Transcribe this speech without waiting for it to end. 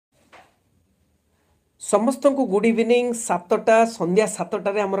समस्त को good evening 7टा संध्या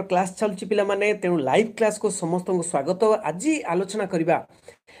 7टार आमर क्लास चलुची पिला माने तेणु लाइव क्लास को समस्त को स्वागत। आज आलोचना करबा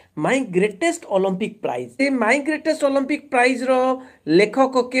my greatest Olympic prize. A my greatest Olympic prize रो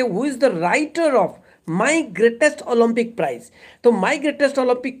लेखक के who is the writer of my greatest Olympic prize. तो my greatest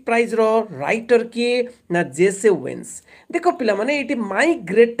Olympic prize row writer किए ना जेसे वेन्स। देखो पिला माने एटी माय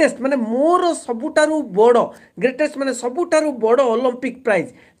ग्रेटेस्ट माने मोर सबुटारू बड़ ग्रेटेस्ट माने सबुटारू बड़ ओलंपिक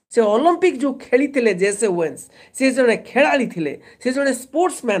प्राइज से ओलंपिक जो खेली थे जेसे वेन्स से जड़े खेलाड़ी थे से जड़े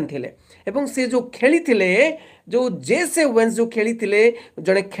स्पोर्ट्समैन थे एवं से जो खेली थे जो जेसे वेन्स जो खेली थे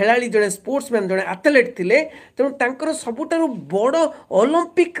जड़े खेलाड़ी जड़े स्पोर्ट्समैन जड़े एथलेट थे तेणु तांकर सबुठारु बड़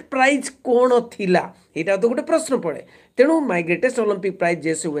ओलंपिक प्राइज कौन थिला यहाँ तो गोटे प्रश्न पड़े। तेणु माय ग्रेटेस्ट ओलंपिक प्राइज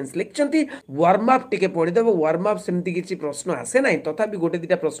जेसे वेन्स लिखिं वार्म अप टिके पढ़ीदेव। वार्म अप सेमती किसी प्रश्न आसे ना तथापि गोटे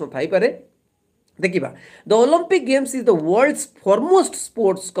दुटा प्रश्न थाई पारे। देखिबा the Olympic games is the world's foremost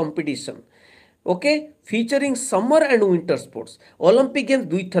sports competition okay featuring summer and winter sports. Olympic games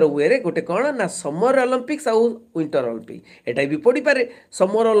दुई थर हुए रे गोटे कौन ना समर ओलंपिक्स आउ विंटर ओलंपिक एटा भी पढ़ी पारे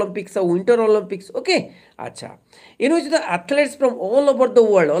समर ओलंपिक्स आउ विंटर ओलंपिक्स ओके। अच्छा इन which the athletes from all over the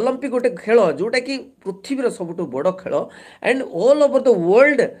world Olympic गोटे खेल जोटा कि पृथ्वीर सबुठ बड़ खेल and all over the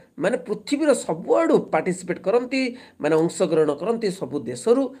world माने पृथ्वीर सबुआड़ू पार्टिसिपेट करती माने अंशग्रहण करती सबु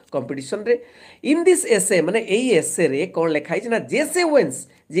देशरू कंपटीशन रे। इन दिस एसे माने एई एसे रे कौन लिखाई ना जेसे वेन्स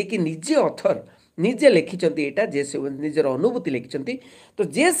जे कि निजे ऑथर निजे लिखिं यहाँ जेसे वेन्स निजर अनुभूति लिखिं। तो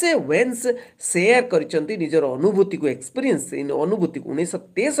जेसे वेन्स शेयर कर निजर अनुभूति को एक्सपीरियंस इन अनुभूति को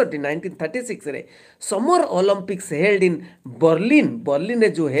 1963 1936 रे summer Olympics held in Berlin Berlin रे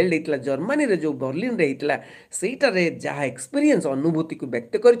जो हेल्ड होता जर्मनी रे जो बर्लिन रे होता सेटारे जहाँ एक्सपीरियंस अनुभूति को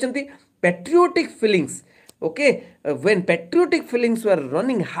व्यक्त कर patriotic feelings okay when patriotic feelings were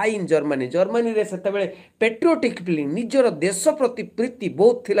running high in Germany Germany रे सेतबेले पैट्रियोटिक फीलिंग निजर देश प्रति प्रीति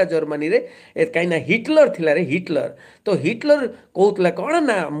बहुत थिला जर्मनी रे कहीं हिटलर थिला रे हिटलर। तो हिटलर कहूला कौन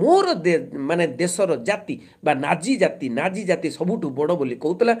ना मोर माने देशर जाति बा नाजी जाति सबुठु बड़ बोली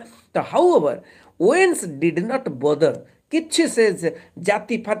कहूला। तो how ever veins did not बदर किछि से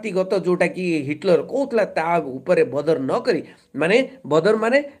जाति फातिगत जोटा कि हिटलर कहूला ता उपरे बदर न करी माने बदर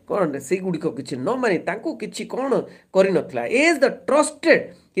माने कौन से गुड़िक किसी न मानी तांको किछि कौन करि नथला as the trusted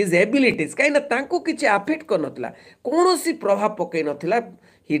his abilities कहीं तांको किछि अफेक्ट कर नथला कौन सी प्रभाव पकई नथला।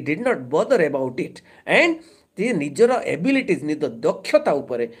 ही डिड नॉट बदर अबाउट इट एंड ती निजर एबिलिटीज निज दक्षता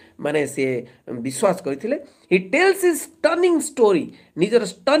उपरे माने से विश्वास करथिले। He tells his stunning story निजर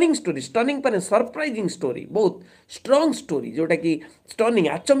स्टनिंग स्टोरी स्टनिंग माने सरप्राइजिंग स्टोरी बहुत स्ट्रॉन्ग स्टोरी जोटा कि स्टनिंग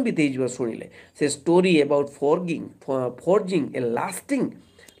आचंबित हो शुणिले से story about forging A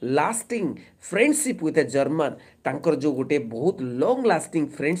lasting friendship with a German तांकर जो गोटे बहुत लॉन्ग लास्टिंग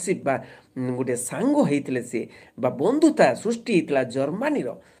फ्रेंडशिप बा गोटे सांग होते से बा बंधुता सृष्टि होता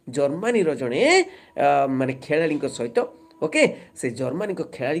जर्मनी जड़े माने खेलाड़ी सहित ओके से जर्मनी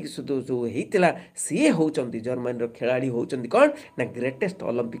खेलाड़ी सहित जो होता सी होती जर्मनी खेलाड़ी होती कौन ना ग्रेटेस्ट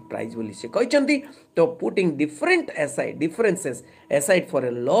ओलंपिक प्राइज बोली से कहते। तो putting differences aside for a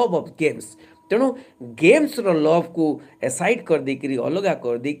love of games तेणु गेम्स रो लव को एसाइड कर देकरी अलगा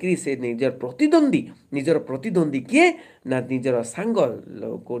कर देकरी से निजर प्रतिद्वंदी किए ना निजर सांग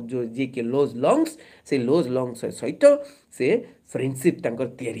को जो जी के लोज लंग्स से लोज लंग्स सहित से फ्रेंडशिप तांकर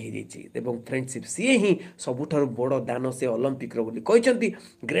तैयारी हो जाइए फ्रेंडशिप सी ही सबुठारु बड़ दान से ओलंपिक रो बोली कहते।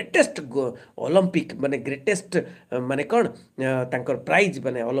 ग्रेटेस्ट ओलंपिक माने ग्रेटेस्ट माने कौन तांकर प्राइज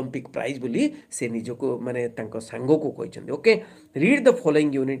माने ओलंपिक प्राइज बोली से निजको माने तांकर सांग को कहते। Okay read the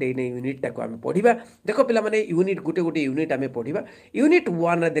following unit एने यूनिट टाको आम पढ़ा। देख पे माने यूनिट गोटे गोटे यूनिट आम पढ़ा। यूनिट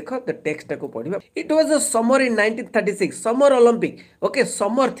 1 देख द टेक्स्ट टाको पढ़ा। It was a summer in 1936 summer Olympic okay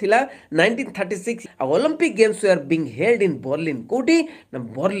summer थिला 1936 Olympic games were being held in Berlin कोटी ना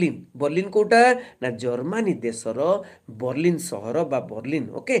बर्लिन कोटा ना जर्मनी देशर बर्लिन सहर बा बर्लिन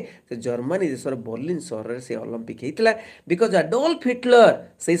ओके से जर्मनी देशर बर्लिन सहर से ओलंपिक होता बिकज एडोल्फ हिटलर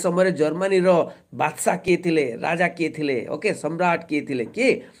से समय जर्मनी रो बादशाह किए थिले राजा किए थिले ओके सम्राट किए थिले के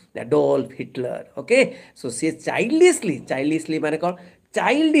एडोल्फ हिटलर ओके। सो सी चाइल्डिशली माने कौन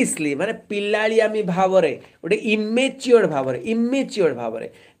चाइल्डिशली माने पिलाड़ियामी भाव गोटे इमेच्योर भाव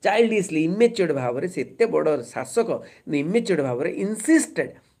चाइल्डिशली इमेच्योर भाव से एत बड़ शासक इमेच्योर भाव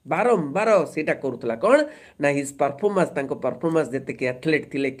इनसिस्टेड बारंबार सेटा करूला कौन ना हिज परफॉर्मेंस जेते के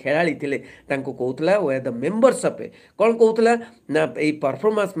एथलेट थिले खेलाड़ी थिले तांको कहूला वे द मेंबर्स ऑफ ए कौन कहूला ना ए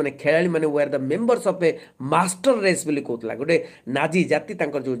परफॉर्मेंस माने खेलाड़ी माने way the members of A master race बोली कहूला गोटे नाजी जाति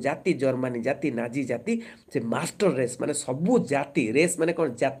तांकर जो जाति जर्मनी जाति नाजी जाति से मास्टर रेस माने सबु जाति रेस माने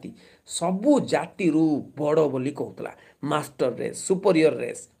कौन जाति सबु जाति रु बड़ बोली कहूला master race superior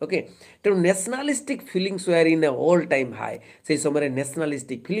race okay. तेणु nationalistic fillings where in all time high से समय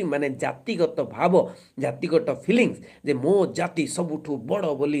नेशनलिस्टिक फिलिंग माने जातिगत भाव जातिगत फिलिंग्स जे मो जाति सबुठू बड़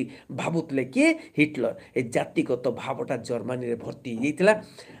बोली भाबुतले किए हिटलर ए जातिगत भावटा जर्मनी रे भर्ती होइतिला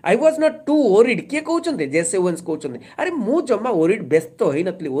I was not to worried किए कहउचंदे जेसे वंस कहउचंदे अरे मु जम्मा ओरिड व्यस्त होई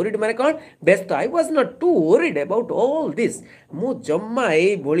नतली ओरिड माने कोन व्यस्त I was not to worried about all this मु जम्मा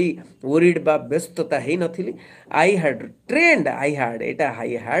ए भोली ओरिड बा व्यस्तता हेई नथिली I had trend I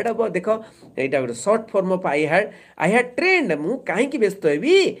had अब देखो एटा गोटे short form of I had trend मु काहे की व्यस्त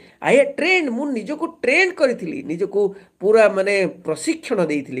हेबी आई हैड ट्रेंड मु निजको ट्रेन करिथिली निजको पूरा माने प्रशिक्षण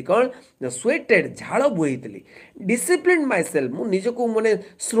देइथिली कोन स्वेटेड झाड़ बोइथिली डिसिप्लिन माय सेल्फ मु निजको माने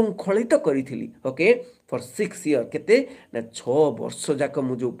शृंखलित करिथिली ओके फॉर 6 ईयर केते ना 6 वर्ष जाक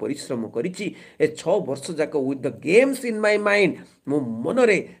मु जो परिश्रम करिछि ए 6 वर्ष जाक with the games in my mind मु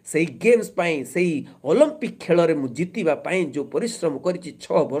मनरे सेही गेम्स पाई सेही ओलंपिक खेल रे मु जितिबा पाई जो परिश्रम करिछि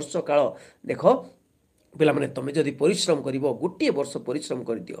 6 वर्ष काल देखो पिला माने तमे जदि परिश्रम करिवो गोटे वर्ष परिश्रम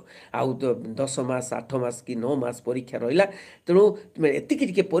कर दियो आउ तो 10 मास 8 मास कि 9 मास परीक्षा रहिला तेणु तुम एतिकी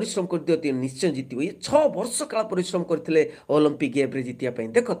टिके परिश्रम कर दियो ते निश्चय जितिबो ये 6 वर्ष काल परिश्रम करथिले ओलंपिक गेम रे जितिया पई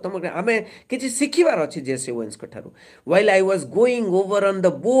देखो तुम आमे किछि सिखिबार अछि जेसे once कठारु while I was going over on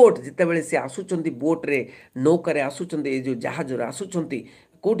the boat जिते बेले से आसुचंती बोट रे नौका रे आसुचंती ए जो जहाज रे आसुचंती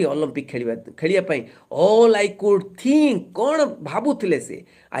कोटी Olympic खेलिया pi all I could think कौन भाबुथिले से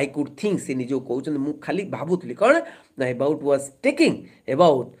आई कुड थिंक से निजो कहउचंदी मु खाली भाबुथली कौन ना about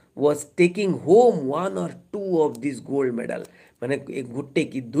was taking home 1 or 2 of this gold medal माने गोटे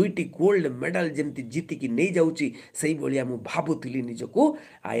कि दुईटी गोल्ड मेडल जेमती जीति की नहीं जाउची सही भलिया मु भाबुथली निजको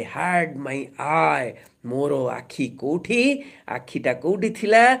आई हैड माय आई मोरो आखी कोठी आखीटा कोठी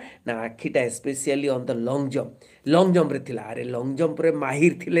थिला ना आखीटा specially on the long jump रे थिला अरे लॉन्ग जंप रे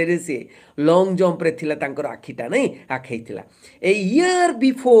माहिर थिले रे से लॉन्ग जंप रे थिला तांकर आखीटा नहीं आखै थिला ए ईयर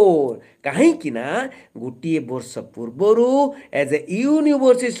बिफोर काहे कि ना गोटे वर्ष पूर्वरु एज ए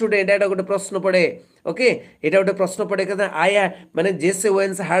यूनिवर्सिटी स्टूडेंट एटा गोटे प्रश्न पड़े ओके एटा गोटे प्रश्न पड़े कहता आया माने जेसे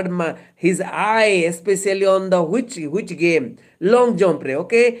once had his I specially on the which game long jump रे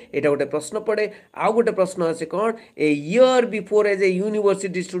ओके एटा गोटे प्रश्न पड़े आउ गोटे प्रश्न आसे कोन a year before as a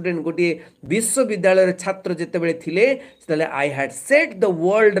university student गोटे विश्वविद्यालय रे छात्र जेते बेले थिले तले I had set the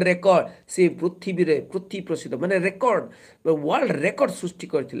world record से पृथ्वी प्रसिद्ध माने रिकॉर्ड वर्ल्ड रिकॉर्ड सृष्टि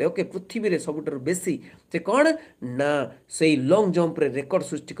करथिले ओके पृथ्वी रे सबुटर बेसी से कोन ना से लॉन्ग जंप रे रिकॉर्ड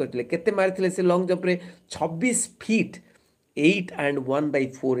सृष्टि करथिले केते मारिथिले से लॉन्ग जंप रे 26 feet 8 and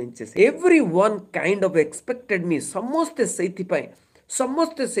 1/4 inches everyone kind of expected me समस्ते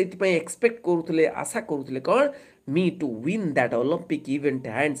सेति पई expect करूथले Asha करूथले cone me to win that Olympic event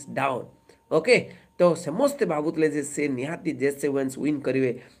hands down okay तो समस्ते भाबुतले जे से निहाती जेसे वंस विन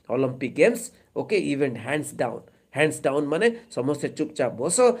करिवे Olympic games okay event hands down माने समस्ते चुपचाप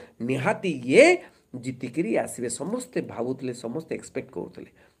बस निहाती ये जीतिकरी आसीबे समस्ते भाबुतले समस्ते एक्सपेक्ट करूथले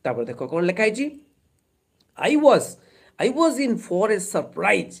तापर देखो कोन लिखाई छी I was in for a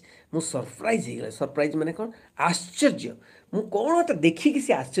surprise मु सरप्राइज हे गले सरप्राइज माने कोन आश्चर्य मु कोन त देखि कि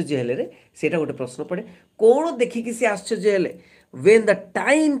से आश्चर्य हेले रे सेटा गोटे प्रश्न पड़े कोन देखि कि से आश्चर्य हेले when the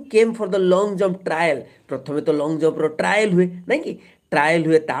time came for the long jump trial प्रथमे तो लॉन्ग जंप रो ट्रायल हुए नहीं कि ट्रायल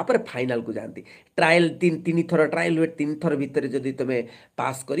हुए तापर फाइनल को जानती ट्रायल तीन थर ट्रायल हुए 3 थर भितर जदि तुम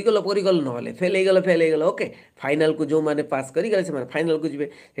पास करिगल नहले फेल गल ओके फाइनल को जो माने पास करिगले से माने फाइनल को जिवे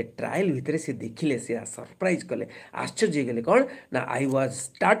ए ट्रायल भितर से देखिले से सरप्राइज कले आश्चर्य गेले कोन ना आई वाज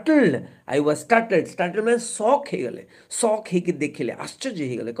स्टार्टल्ड माने शॉक हे कि देखिले आश्चर्य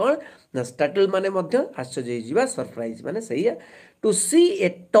हे गेले कोन ना स्टार्टल्ड माने मध्य आश्चर्य हे जिवा सरप्राइज माने सही है to C a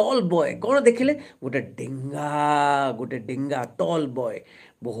tall boy कौन देखिले गोटे डेंगा टॉल बॉय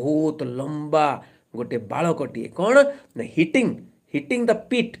बहुत लंबा गोटे बालकटीए कौन ना हिटिंग द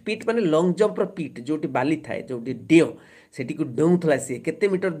पीट माने लॉन्ग जंप रो पीट जोटी बाली थाए जोटी डेव सेटी को डेउथला से केते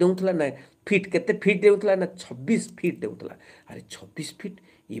मीटर डेउथला ना फीट केते फीट डेउथला ना 26 फीट डेउथला अरे 26 फीट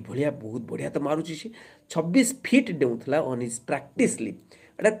ये भलिया बहुत बढ़िया तो मारुची से 26 feet डेउथला on his practice leap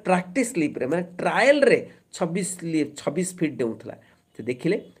Etah practice leap रे माने ट्रायल रे 26 फीट डेउथला तो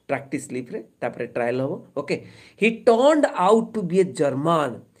देखिले प्रैक्टिस लीप रे तापर ट्रायल हो okay he turned out to be a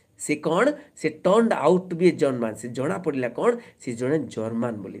German से कौन से turned out to be a German से जना पड़िला कौन से जने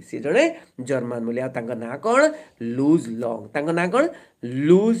जर्मन बोली आ तांका ना कौन लूज लॉन्ग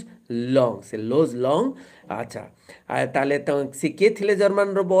से लूज लॉन्ग अच्छा ताले तो से के थिले जर्मन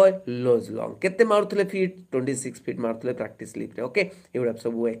रो बॉय लूज लॉन्ग केते मारुथले फीट 26 फीट मारुथले प्रैक्टिस लीप रे ओके एवडा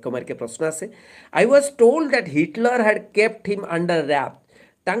सब एक मार के प्रश्न आसे I was told that Hitler had kept him under rap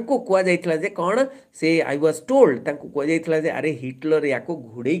तांको कुआ जाइतला जे कौन से आई वाज टोल्ड तांको कुआ जाइतला जे अरे हिटलर याको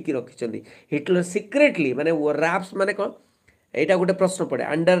घुड़ेई की रखिचंदी हिटलर सिक्रेटली माने वो रैप्स माने कौन एटा गोटे प्रश्न पड़े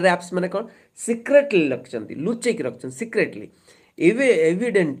अंडर रैप्स माने कौन सिक्रेटली रखिचंदी लुचै की रखिचंदी secretly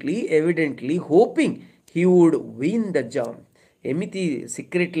evidently hoping he would win the jump. एमिति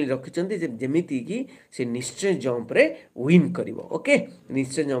सिक्रेटली रखिछन्ति जेमिति कि से निश्चय जंप रे विन करिवो ओके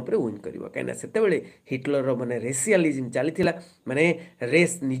निश्चय जंप रे विन करिवो काइना सेते बेले हिटलर रो माने रेशियलिज्म चलीथिला माने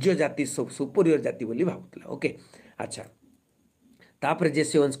रेस निज जाति सुपीरियर जाति बोली भाबुतला ओके अच्छा तापर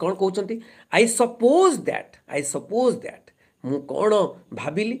जेसी once cone कहउछन्ति I suppose that मु कोन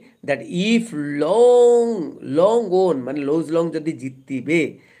भाबिली दैट इफ लॉन्ग ओन माने लोज लॉन्ग जदी जीतिबे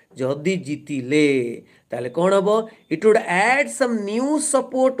जदि जीतिले ताले कौन हम it would add some new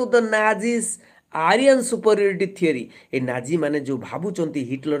support to the Nazis Aryan superiority theory A Nazi माने जो भाबुचंती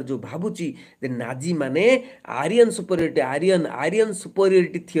हिटलर जो भाबुची जे नाजी माने Aryan superiority Aryan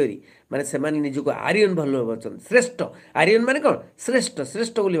superiority theory माने से माने निजको आर्यन भलो भाबुचंती श्रेष्ठ आर्यन माने कोन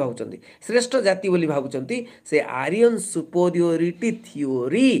श्रेष्ठ बोली भाबुचंती श्रेष्ठ जाति बोली भाबुचंती से आर्यन सुपीरियरिटी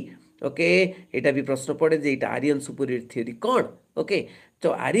थियोरी ओके एटा भी प्रश्न पड़े जे एटा आर्यन सुपीरियरिटी थियोरी कौन ओके तो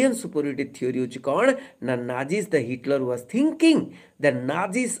आर्यन सुपीरियरिटी थियोरी होची कौन ना Nazis the Hitler was thinking the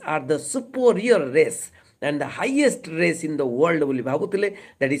Nazis are the superior race and the highest race in the world बोली भाबुतले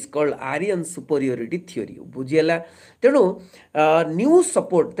that is called Aryan superiority theory बुझियला तेणु न्यू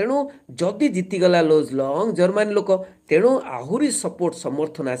सपोर्ट तेणु जदि जीतीगला लोज लॉन्ग जर्मन लोक तेणु आहुरी सपोर्ट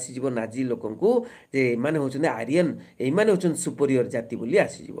समर्थन आसीजिवो नाजी लोकंकु जे माने होचन आर्यन ए माने होचन सुपीरियर जाति बोली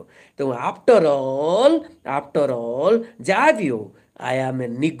आसीजिवो तो after all जावियो I M A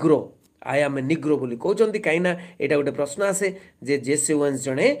Negro बोली कहते कहीं यहाँ गोटे प्रश्न आसे जे जेसी वंस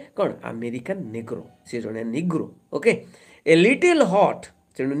जड़े कौन अमेरिकन निग्रो सी जड़े Negro okay a little hot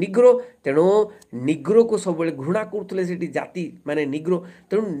तेणु निग्रो को सब घृणा करते जाति माने निग्रो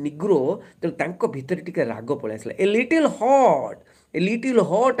तेणु तांको भितर टिके राग पळै आसला a little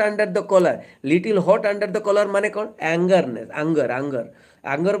hot under the colour माने कौन आंगर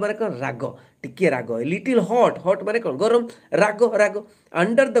माने कौन राग टिके राग लिटिल हॉट माने कौन गरम राग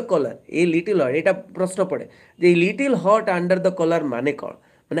under the colour a little hot एटा प्रश्न पड़े जे little hot under the colour माने कौन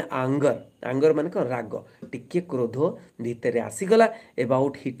माने आंगर माने कौन राग टिके क्रोध भितर आसीगला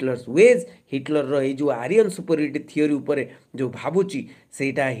एबाउट हिटलर्स वेज हिटलर रो ए जो आर्यन सुपीरियरिटी थियोरी उपरे जो भाबुची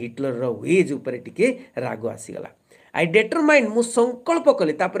सेटा हिटलर रो वेज उपरे टिके राग आसीगला आई डिटरमाइन मु संकल्प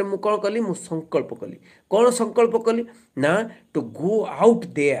कली तापर मु कौन कली मु संकल्प कली कौन संकल्प कली ना to go out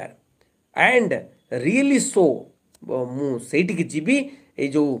there and really show मु सेठी की जीबी ए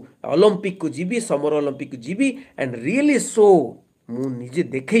जो ओलंपिक को जीबी समर ओलंपिक को जीबी एंड रियली शो मु निजे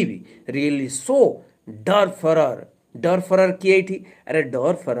देखैबी रियली शो डर फरर किए एठी अरे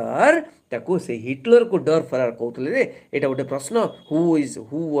डर फरर ताको से हिटलर को डर फरर कहतले रे एटा गोटे प्रश्न हु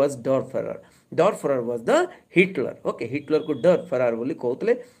वाज डर फरर was the Hitler okay Hitler को डर फरर बोली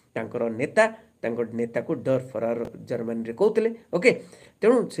कहतले तांकर नेता को डर फरर जर्मनी रे कहतले ओके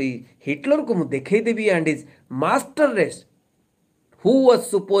तेणु से हिटलर को मु देखै देबी and is master race who was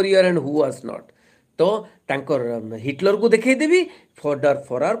superior and who was not तो तांकर हिटलर को देखै देबी डर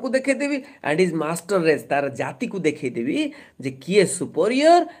फरर को देखै देबी एंड इज मास्टर रेस तार जाति को देखै देबी जे किए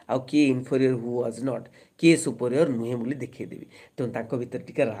सुपीरियर आ किए इनफीरियर हु वाज नॉट किए सुपीरियर नुहे बोली देखै देबी तो तांको भीतर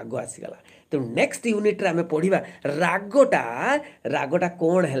टिके राग आसीगला तो नेक्स्ट यूनिट रे हमें पढ़िबा रागटा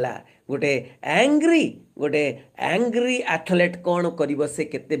कोन हैला गोटे एंग्री एथलेट कौन कर से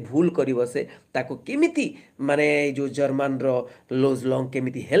केते भूल कर से ताको केमिति माने जो जर्मन रो लोज लॉन्ग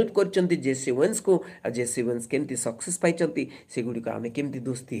केमिति हेल्प करचंती जेसी वेंस को जेसी वेंस केमिति सक्सेस पाइचंती से गुडी को आमे केमिति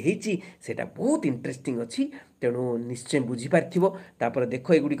दोस्ती हेची सेटा बहुत इंटरेस्टिंग अछि तेणु निश्चय बुझी पारथिबो तापर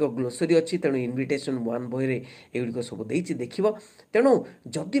देखो एगुडी को ग्लोसरी अछि तेणु इनविटेशन 1 बही रे एगुडी को सब देइछि देखिबो तेणु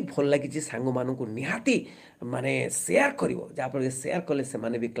जदी भल लागि सांग मानन को निहाती माने शेयर करिवो जापर शेयर कले से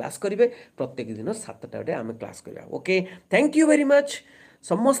माने भी क्लास करिवे प्रत्येक दिन 7टा बजे आमे क्लास करिया okay thank you very much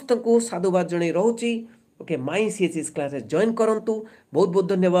समस्त को साधुवाद जणे रहउची okay my CHS class join करंतु बहुत बहुत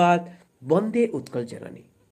धन्यवाद वंदे उत्कल जननी।